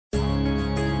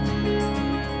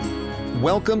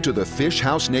Welcome to the Fish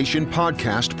House Nation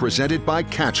podcast presented by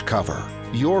Catch Cover,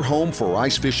 your home for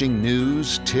ice fishing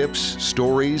news, tips,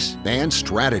 stories, and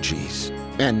strategies.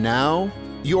 And now,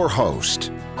 your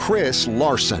host, Chris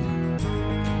Larson.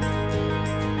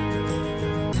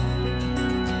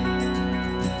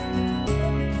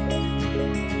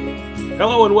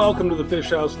 Hello and welcome to the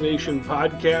Fish House Nation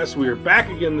podcast. We are back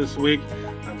again this week.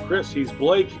 I'm Chris, he's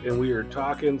Blake, and we are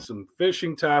talking some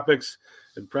fishing topics.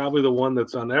 And probably the one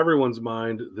that's on everyone's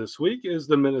mind this week is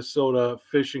the Minnesota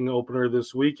fishing opener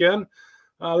this weekend.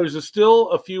 There's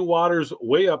still a few waters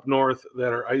way up north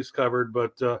that are ice covered,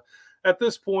 but at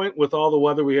this point, with all the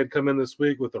weather we had come in this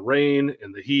week with the rain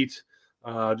and the heat,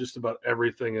 just about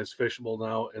everything is fishable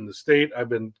now in the state. I've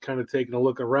been kind of taking a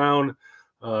look around.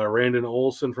 Randon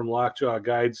Olson from Lockjaw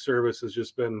Guide Service has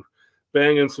just been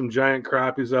banging some giant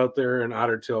crappies out there in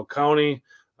Otter Tail County.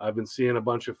 I've been seeing a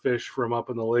bunch of fish from up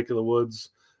in the Lake of the Woods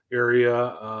area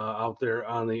out there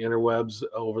on the interwebs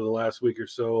over the last week or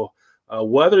so.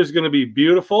 Weather is going to be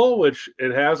beautiful, which it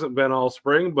hasn't been all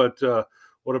spring, but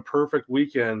what a perfect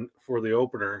weekend for the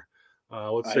opener.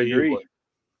 What say you, Blake?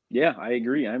 Yeah, I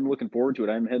agree. I'm looking forward to it.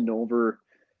 I'm heading over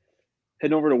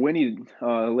to Winnie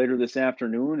later this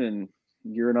afternoon and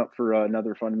gearing up for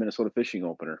another fun Minnesota fishing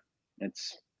opener.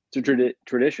 It's a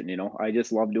tradition, you know. I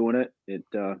just love doing it.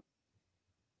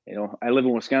 I live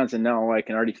in Wisconsin now. I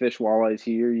can already fish walleyes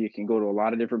here. You can go to a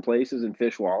lot of different places and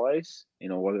fish walleyes,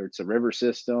 whether it's a river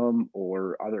system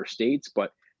or other states,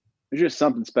 but there's just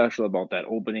something special about that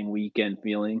opening weekend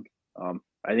feeling.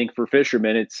 I think for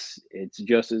fishermen, it's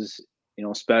just as,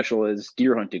 special as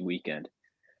deer hunting weekend.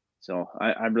 So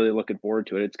I'm really looking forward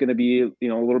to it. It's going to be, a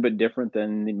little bit different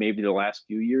than maybe the last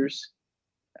few years.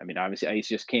 I mean, obviously ice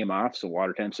just came off, so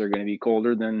water temps are going to be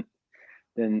colder than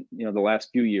the last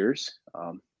few years.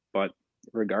 But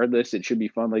regardless, it should be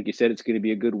fun. Like you said, it's going to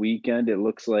be a good weekend. It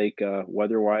looks like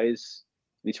weather-wise,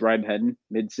 at least where I'm heading,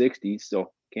 mid-60s.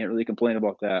 So can't really complain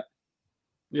about that.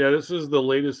 Yeah, this is the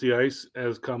latest the ice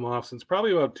has come off since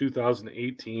probably about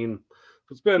 2018.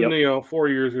 It's been, 4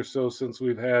 years or so since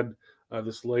we've had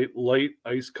this late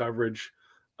ice coverage.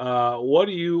 What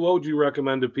would you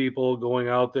recommend to people going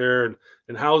out there,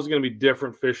 and how is it going to be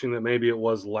different fishing than maybe it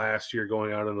was last year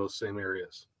going out in those same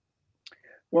areas?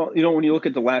 Well, when you look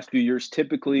at the last few years,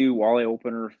 typically walleye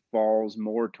opener falls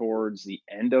more towards the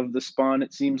end of the spawn,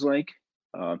 it seems like.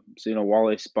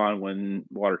 Walleye spawn when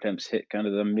water temps hit kind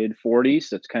of the mid 40s.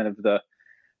 That's kind of the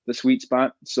sweet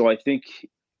spot. So I think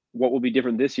what will be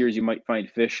different this year is you might find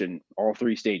fish in all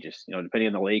three stages, depending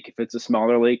on the lake. If it's a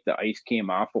smaller lake, the ice came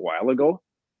off a while ago,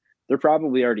 they're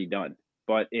probably already done.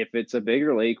 But if it's a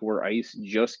bigger lake where ice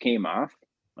just came off,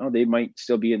 they might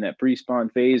still be in that pre-spawn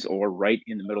phase or right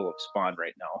in the middle of spawn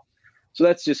right now. So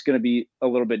that's just going to be a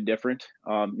little bit different.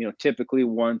 Typically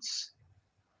once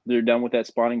they're done with that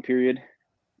spawning period,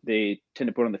 they tend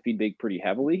to put on the feed bait pretty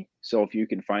heavily. So if you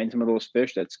can find some of those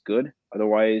fish, that's good.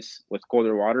 Otherwise, with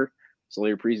colder water, slow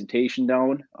your presentation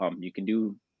down. You can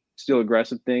do still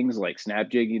aggressive things like snap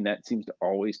jigging. That seems to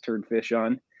always turn fish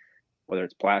on, whether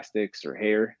it's plastics or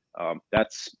hair.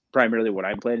 That's primarily what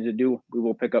I'm planning to do. We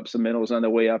will pick up some minnows on the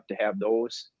way up to have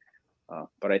those.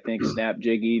 But I think snap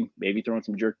jigging, maybe throwing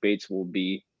some jerk baits will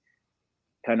be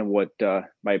kind of what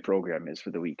my program is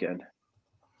for the weekend.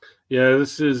 Yeah,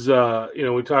 this is,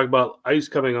 we talk about ice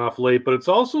coming off late, but it's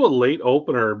also a late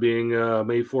opener being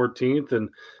May 14th, and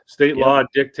state law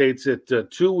dictates it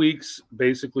 2 weeks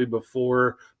basically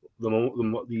before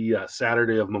the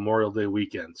Saturday of Memorial Day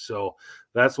weekend. So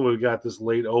that's why we got this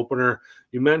late opener.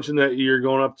 You mentioned that you're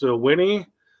going up to Winnie.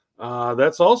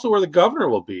 That's also where the governor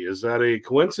will be. Is that a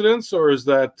coincidence or is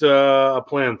that a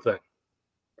planned thing?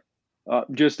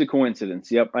 Just a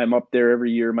coincidence. Yep. I'm up there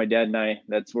every year. My dad and I,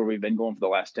 that's where we've been going for the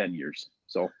last 10 years.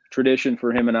 So tradition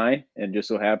for him and I, and just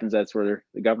so happens that's where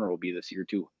the governor will be this year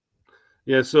too.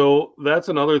 Yeah. So that's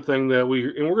another thing that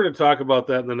we're going to talk about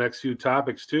that in the next few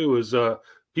topics too, is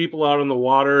people out on the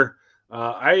water.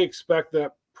 I expect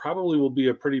that probably will be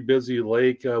a pretty busy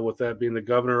lake with that being the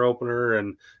governor opener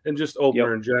and just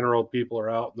opener in general. People are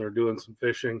out and they're doing some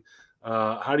fishing.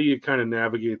 How do you kind of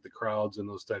navigate the crowds in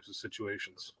those types of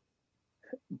situations?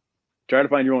 Try to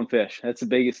find your own fish. That's the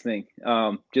biggest thing.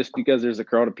 Just because there's a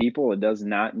crowd of people, it does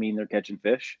not mean they're catching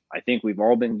fish. I think we've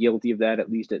all been guilty of that,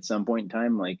 at least at some point in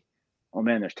time. Like, oh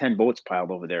man, there's 10 boats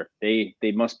piled over there. They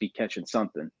must be catching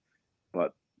something.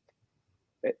 But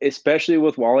especially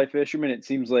with walleye fishermen, it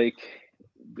seems like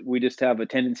we just have a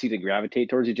tendency to gravitate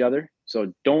towards each other.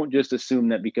 So don't just assume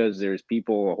that because there's a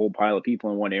whole pile of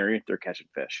people in one area, they're catching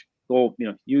fish. Go,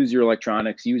 use your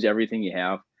electronics, use everything you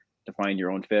have to find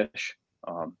your own fish.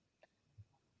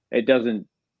 It doesn't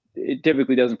it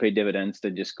typically doesn't pay dividends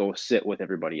to just go sit with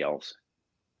everybody else.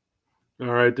 All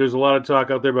right. There's a lot of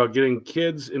talk out there about getting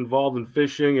kids involved in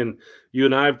fishing, and you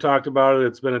and I have talked about it.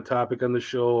 It's been a topic on the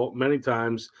show many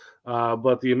times.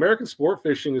 But the American Sport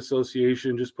Fishing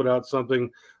Association just put out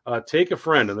something, Take a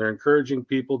Friend, and they're encouraging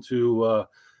people to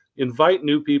invite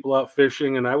new people out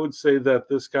fishing. And I would say that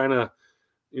this kind of,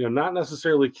 not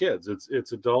necessarily kids.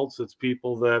 It's adults. It's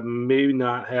people that may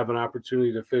not have an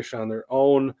opportunity to fish on their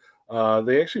own.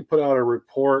 They actually put out a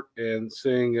report and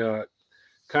saying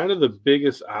kind of the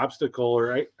biggest obstacle,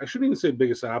 or I shouldn't even say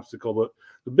biggest obstacle, but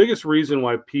the biggest reason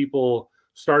why people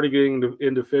started getting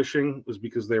into fishing was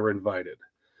because they were invited.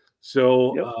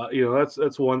 So, Yep.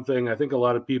 that's one thing. I think a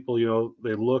lot of people,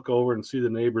 they look over and see the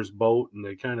neighbor's boat and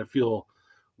they kind of feel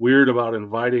weird about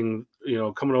inviting,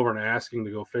 coming over and asking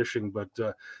to go fishing. But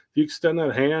if you extend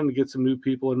that hand and get some new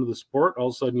people into the sport, all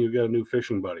of a sudden you've got a new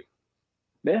fishing buddy.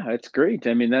 Yeah, it's great.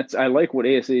 I mean, I like what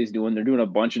ASA is doing. They're doing a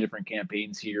bunch of different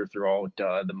campaigns here throughout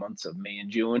the months of May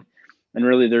and June, and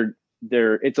really,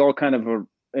 it's all kind of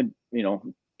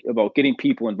about getting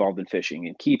people involved in fishing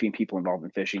and keeping people involved in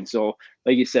fishing. So,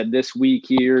 like you said, this week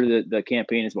here, the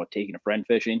campaign is about taking a friend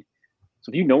fishing.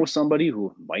 So, if you know somebody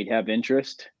who might have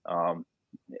interest,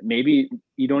 maybe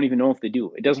you don't even know if they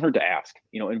do. It doesn't hurt to ask.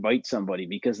 Invite somebody,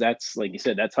 because that's, like you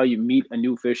said, that's how you meet a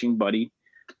new fishing buddy.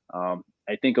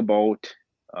 I think about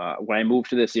when I moved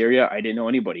to this area, I didn't know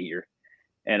anybody here.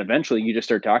 And eventually you just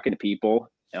start talking to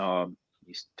people.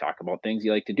 You talk about things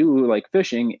you like to do, like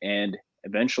fishing, and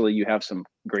eventually you have some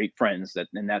great friends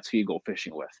and that's who you go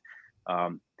fishing with.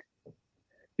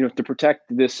 To protect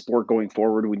this sport going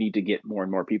forward, we need to get more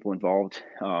and more people involved.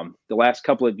 The last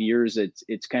couple of years,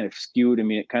 it's kind of skewed. I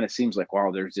mean, it kind of seems like, wow,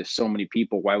 there's just so many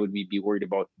people. Why would we be worried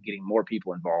about getting more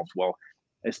people involved? Well,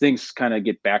 as things kind of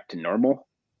get back to normal,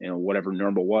 whatever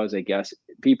normal was, I guess,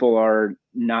 people are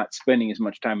not spending as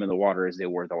much time in the water as they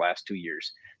were the last 2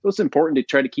 years. So it's important to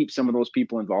try to keep some of those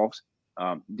people involved,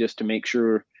 just to make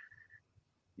sure,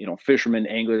 fishermen,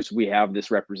 anglers, we have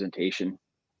this representation.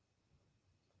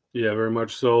 Yeah, very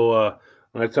much so.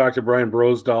 When I talked to Brian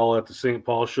Brosdahl at the St.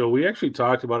 Paul show, we actually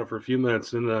talked about it for a few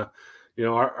minutes, and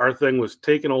our thing was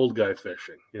taking old guy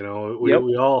fishing.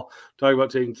 We all talk about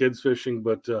taking kids fishing,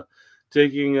 but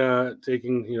taking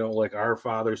like our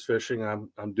fathers fishing.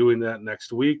 I'm doing that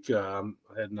next week. I'm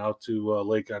heading out to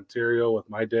Lake Ontario with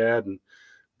my dad and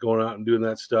going out and doing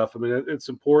that stuff. I mean, it's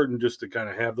important just to kind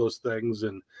of have those things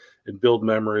and build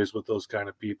memories with those kind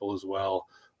of people as well.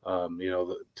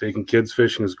 Taking kids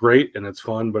fishing is great and it's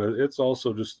fun, but it's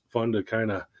also just fun to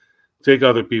kind of take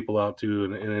other people out too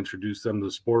and introduce them to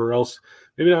the sport, or else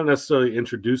maybe not necessarily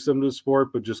introduce them to the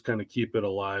sport, but just kind of keep it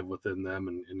alive within them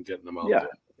and getting them out there.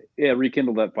 Yeah,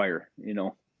 rekindle that fire,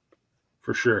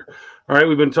 For sure. All right,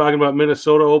 we've been talking about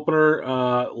Minnesota opener.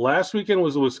 Last weekend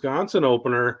was the Wisconsin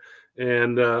opener.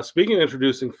 And speaking of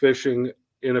introducing fishing,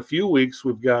 in a few weeks,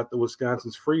 we've got the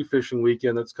Wisconsin's free fishing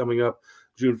weekend that's coming up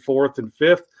June 4th and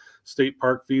 5th. State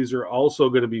park fees are also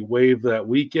going to be waived that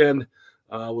weekend.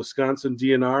 Wisconsin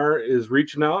DNR is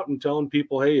reaching out and telling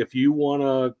people, hey, if you want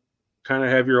to kind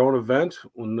of have your own event,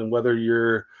 whether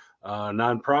you're a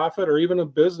nonprofit or even a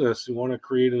business, you want to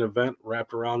create an event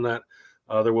wrapped around that,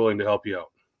 they're willing to help you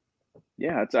out.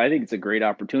 Yeah, I think it's a great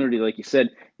opportunity. Like you said,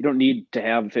 you don't need to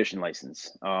have a fishing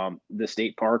license. The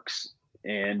state parks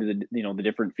and the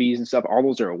different fees and stuff, all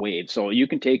those are waived. So you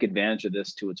can take advantage of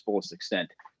this to its fullest extent.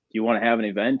 If you want to have an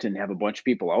event and have a bunch of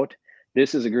people out,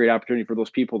 this is a great opportunity for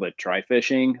those people that try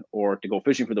fishing or to go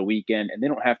fishing for the weekend, and they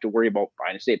don't have to worry about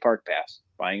buying a state park pass,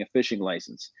 buying a fishing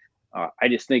license. I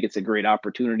just think it's a great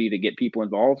opportunity to get people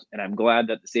involved, and I'm glad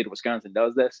that the state of Wisconsin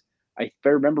does this. If I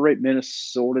remember right,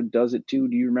 Minnesota does it too.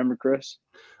 Do you remember, Chris?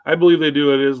 I believe they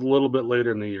do. It is a little bit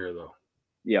later in the year, though.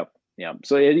 Yep.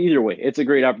 So either way, it's a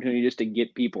great opportunity just to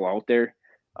get people out there.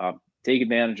 Take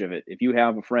advantage of it. If you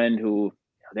have a friend who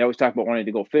they always talk about wanting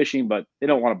to go fishing, but they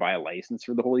don't want to buy a license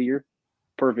for the whole year,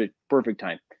 perfect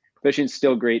time. Fishing's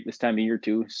still great this time of year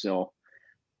too. So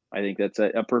I think that's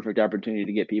a perfect opportunity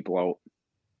to get people out.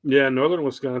 Yeah, northern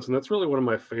Wisconsin, that's really one of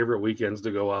my favorite weekends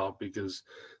to go out because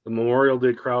the Memorial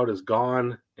Day crowd is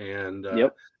gone, and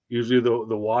usually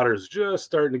the water is just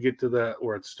starting to get to that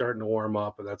where it's starting to warm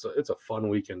up, and it's a fun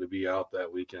weekend to be out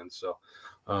that weekend. So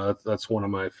that's one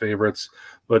of my favorites.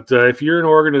 But if you're an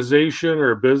organization or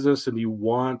a business and you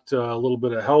want a little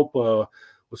bit of help,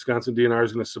 Wisconsin DNR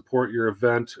is going to support your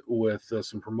event with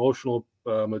some promotional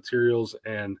materials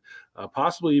and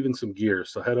possibly even some gear.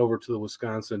 So head over to the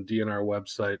Wisconsin DNR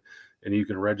website and you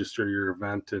can register your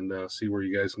event and see where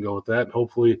you guys can go with that and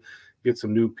hopefully get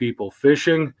some new people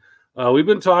fishing. We've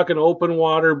been talking open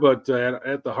water, but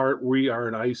at the heart, we are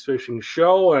an ice fishing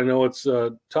show. I know it's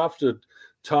tough to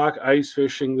talk ice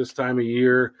fishing this time of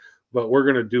year, but we're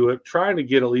going to do it, trying to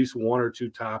get at least one or two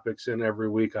topics in every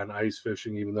week on ice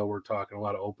fishing, even though we're talking a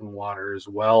lot of open water as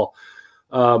well.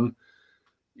 You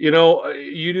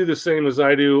do the same as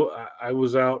I do. I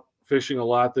was out fishing a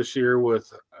lot this year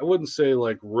with, I wouldn't say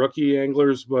like rookie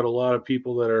anglers, but a lot of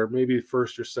people that are maybe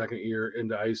first or second year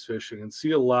into ice fishing and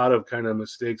see a lot of kind of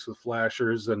mistakes with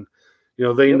flashers. And,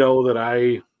 they know that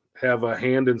I have a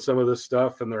hand in some of this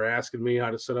stuff and they're asking me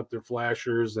how to set up their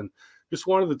flashers, and just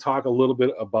wanted to talk a little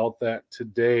bit about that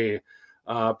today.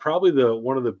 Probably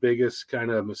one of the biggest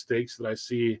kind of mistakes that I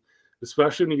see,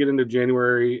 especially when you get into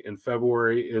January and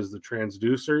February, is the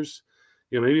transducers.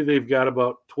 Maybe they've got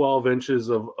about 12 inches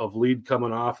of lead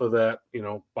coming off of that,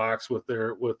 box with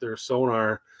their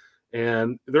sonar,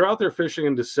 and they're out there fishing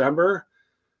in December.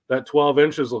 That 12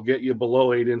 inches will get you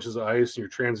below 8 inches of ice, and your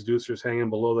transducer's hanging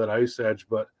below that ice edge,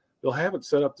 but they'll have it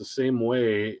set up the same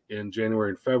way in January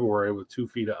and February with 2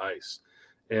 feet of ice.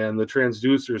 And the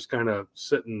transducer is kind of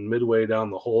sitting midway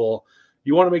down the hole.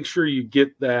 You want to make sure you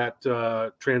get that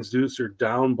transducer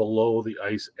down below the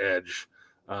ice edge.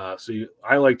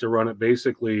 I like to run it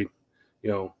basically,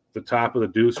 the top of the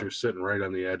deucer sitting right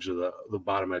on the edge of the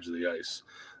bottom edge of the ice.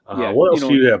 What else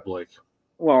do you have, Blake?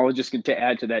 Well, just to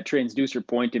add to that transducer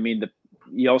point, I mean,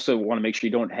 you also want to make sure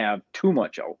you don't have too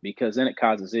much out, because then it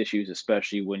causes issues,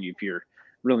 especially if you're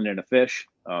reeling in a fish.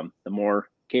 The more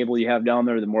cable you have down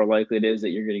there, the more likely it is that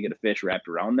you're going to get a fish wrapped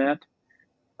around that.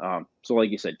 So like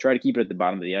you said, try to keep it at the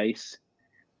bottom of the ice.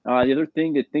 The other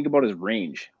thing to think about is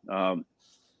range.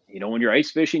 When you're ice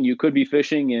fishing, you could be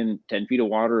fishing in 10 feet of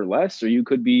water or less, or you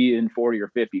could be in 40 or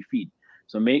 50 feet.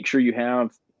 So make sure you have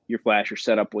your flasher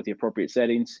set up with the appropriate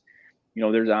settings.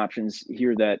 There's options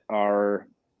here that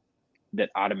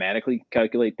automatically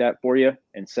calculate that for you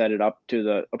and set it up to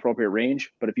the appropriate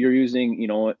range. But if you're using,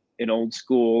 an old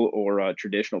school or a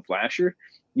traditional flasher,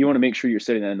 you want to make sure you're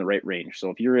setting that in the right range. So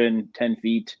if you're in 10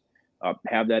 feet,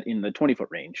 have that in the 20-foot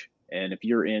range. And if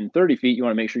you're in 30 feet, you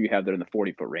want to make sure you have that in the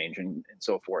 40-foot range and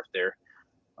so forth there.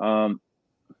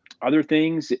 Other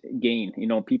things, gain.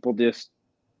 People just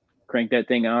crank that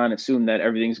thing on, assume that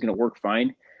everything's going to work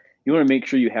fine. You want to make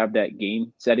sure you have that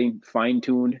gain setting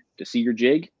fine-tuned to see your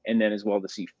jig, and then as well to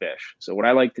see fish. So what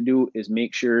I like to do is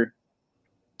make sure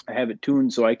I have it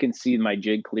tuned so I can see my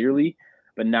jig clearly,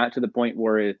 but not to the point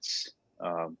where it's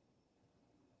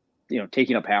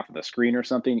taking up half of the screen or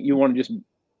something. You want to just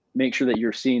make sure that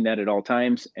you're seeing that at all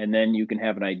times, and then you can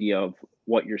have an idea of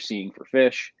what you're seeing for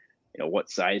fish, what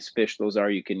size fish those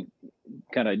are. You can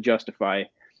kind of justify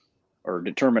or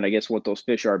determine, I guess, what those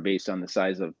fish are based on the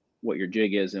size of what your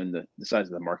jig is and the size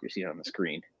of the mark you're seeing on the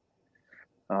screen.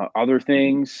 Other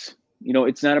things,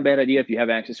 it's not a bad idea if you have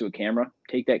access to a camera,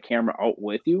 take that camera out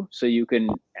with you so you can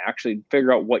actually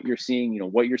figure out what you're seeing.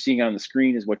 What you're seeing on the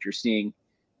screen is what you're seeing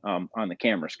on the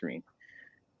camera screen.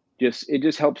 It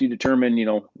just helps you determine,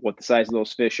 what the size of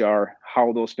those fish are,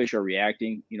 how those fish are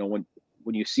reacting. When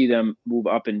you see them move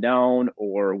up and down,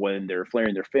 or when they're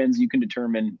flaring their fins, you can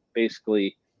determine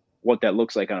basically what that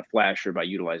looks like on a flasher by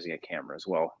utilizing a camera as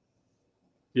well.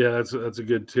 Yeah, that's a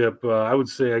good tip. I would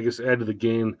say, I guess, add to the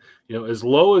gain, as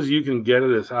low as you can get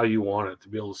it is how you want it to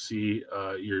be able to see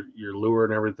your lure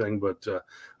and everything. But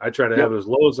I try to have it as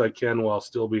low as I can while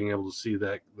still being able to see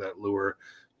that lure.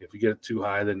 If you get it too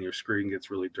high, then your screen gets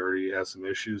really dirty. It has some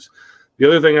issues. The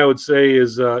other thing I would say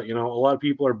is, a lot of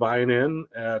people are buying in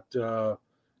at,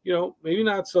 maybe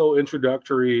not so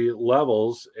introductory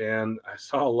levels. And I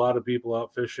saw a lot of people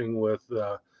out fishing with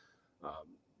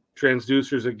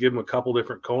transducers that give them a couple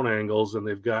different cone angles, and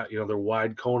they've got, their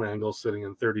wide cone angles sitting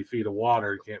in 30 feet of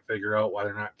water. You can't figure out why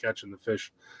they're not catching the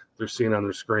fish they're seeing on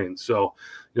their screen. So,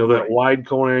 that wide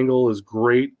cone angle is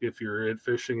great if you're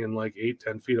fishing in like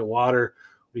 8-10 feet of water.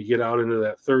 When you get out into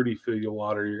that 30 feet of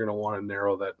water, you're going to want to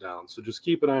narrow that down. So just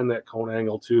keep an eye on that cone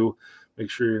angle too. Make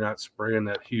sure you're not spraying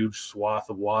that huge swath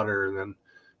of water, and then,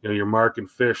 you're marking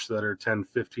fish that are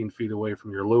 10-15 feet away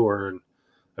from your lure, and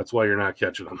that's why you're not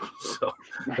catching them. So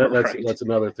that's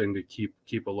another thing to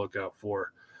keep a lookout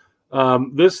for.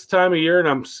 This time of year, and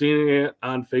I'm seeing it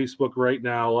on Facebook right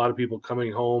now, a lot of people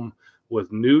coming home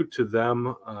with new to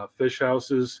them fish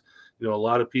houses. A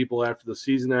lot of people after the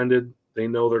season ended, they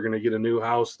know they're going to get a new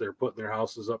house. They're putting their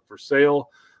houses up for sale.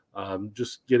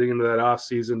 Just getting into that off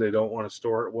season, they don't want to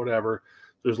store it, whatever.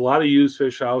 There's a lot of used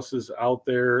fish houses out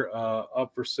there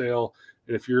up for sale.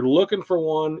 And if you're looking for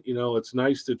one, it's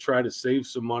nice to try to save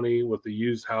some money with the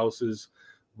used houses.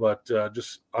 but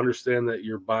just understand that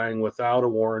you're buying without a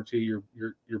warranty.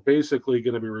 You're basically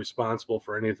going to be responsible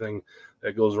for anything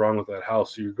that goes wrong with that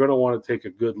house. So you're going to want to take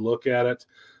a good look at it.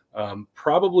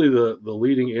 Probably the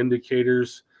leading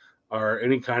indicators are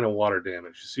any kind of water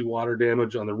damage. You see water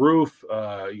damage on the roof,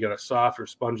 you got a soft or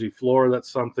spongy floor.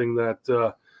 That's something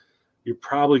that you're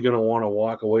probably going to want to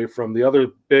walk away from. The other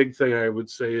big thing I would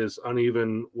say is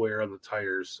uneven wear on the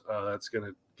tires. That's going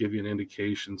to give you an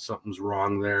indication something's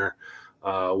wrong there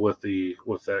with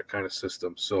that kind of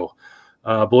system. So,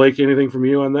 Blake, anything from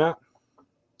you on that?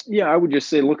 Yeah, I would just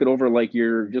say look it over like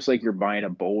you're buying a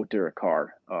boat or a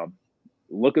car.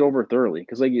 Look it over thoroughly,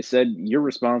 because like you said, you're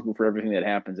responsible for everything that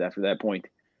happens after that point.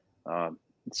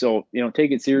 So,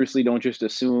 take it seriously. Don't just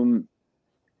assume.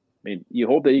 I mean, you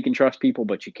hope that you can trust people,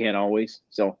 but you can't always.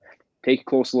 So take a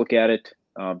close look at it.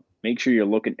 Make sure you're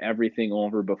looking everything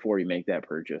over before you make that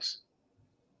purchase.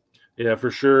 Yeah,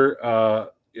 for sure.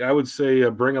 I would say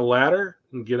bring a ladder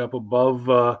and get up above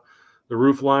the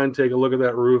roof line. Take a look at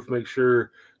that roof. Make sure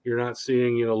you're not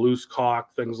seeing, loose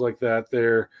caulk, things like that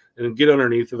there, and get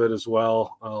underneath of it as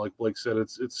well. Like Blake said,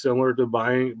 it's similar to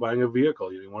buying a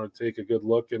vehicle. You want to take a good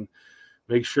look and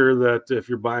make sure that if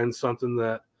you're buying something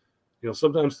that,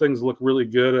 sometimes things look really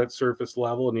good at surface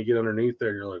level, and you get underneath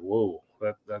there, you're like, whoa,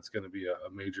 that's going to be a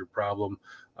major problem.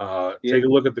 Take a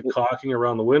look at the caulking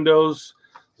around the windows,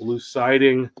 loose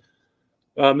siding.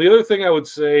 The other thing I would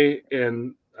say,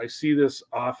 and I see this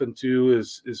often too,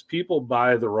 is people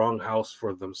buy the wrong house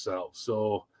for themselves.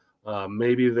 So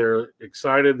maybe they're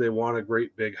excited. They want a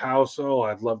great big house. Oh,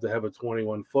 I'd love to have a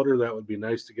 21 footer. That would be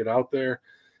nice to get out there.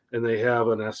 And they have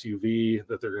an SUV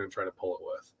that they're going to try to pull it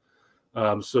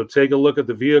with. So take a look at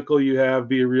the vehicle you have,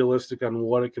 be realistic on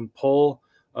what it can pull.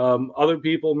 Other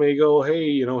people may go,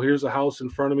 hey, here's a house in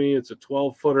front of me. It's a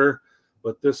 12 footer,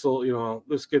 but this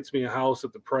gets me a house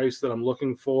at the price that I'm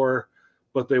looking for,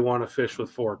 but they want to fish with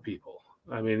 4 people.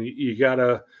 I mean, you got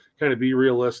to kind of be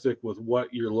realistic with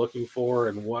what you're looking for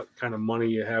and what kind of money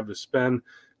you have to spend,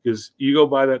 because you go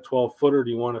buy that 12 footer.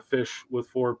 Do you want to fish with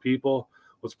 4 people?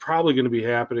 What's probably going to be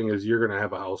happening is you're going to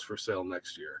have a house for sale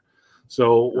next year.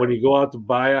 So when you go out to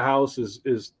buy a house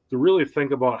is to really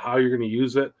think about how you're going to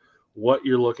use it, what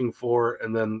you're looking for,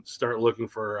 and then start looking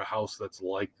for a house that's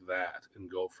like that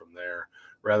and go from there,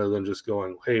 rather than just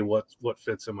going, hey, what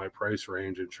fits in my price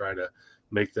range, and try to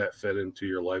make that fit into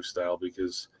your lifestyle.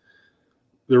 Because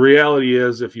the reality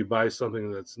is, if you buy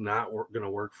something that's not going to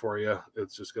work for you,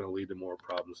 it's just going to lead to more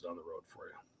problems down the road for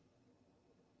you.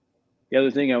 The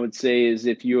other thing I would say is,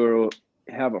 if you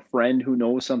have a friend who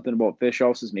knows something about fish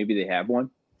houses, maybe they have one,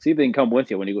 see if they can come with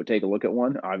you when you go take a look at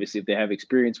one. Obviously, if they have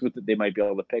experience with it, they might be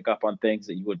able to pick up on things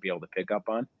that you wouldn't be able to pick up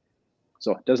on.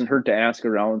 So it doesn't hurt to ask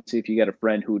around and see if you got a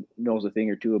friend who knows a thing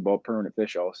or two about permanent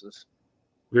fish houses.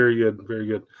 Very good. Very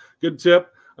good. Good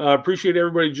tip. Appreciate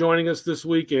everybody joining us this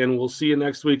week, and we'll see you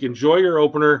next week. Enjoy your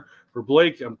opener. For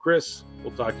Blake, I'm Chris.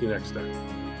 We'll talk to you next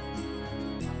time.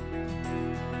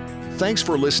 Thanks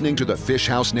for listening to the Fish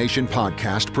House Nation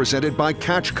podcast presented by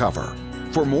Catch Cover.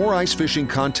 For more ice fishing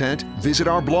content, visit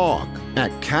our blog at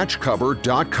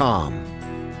catchcover.com.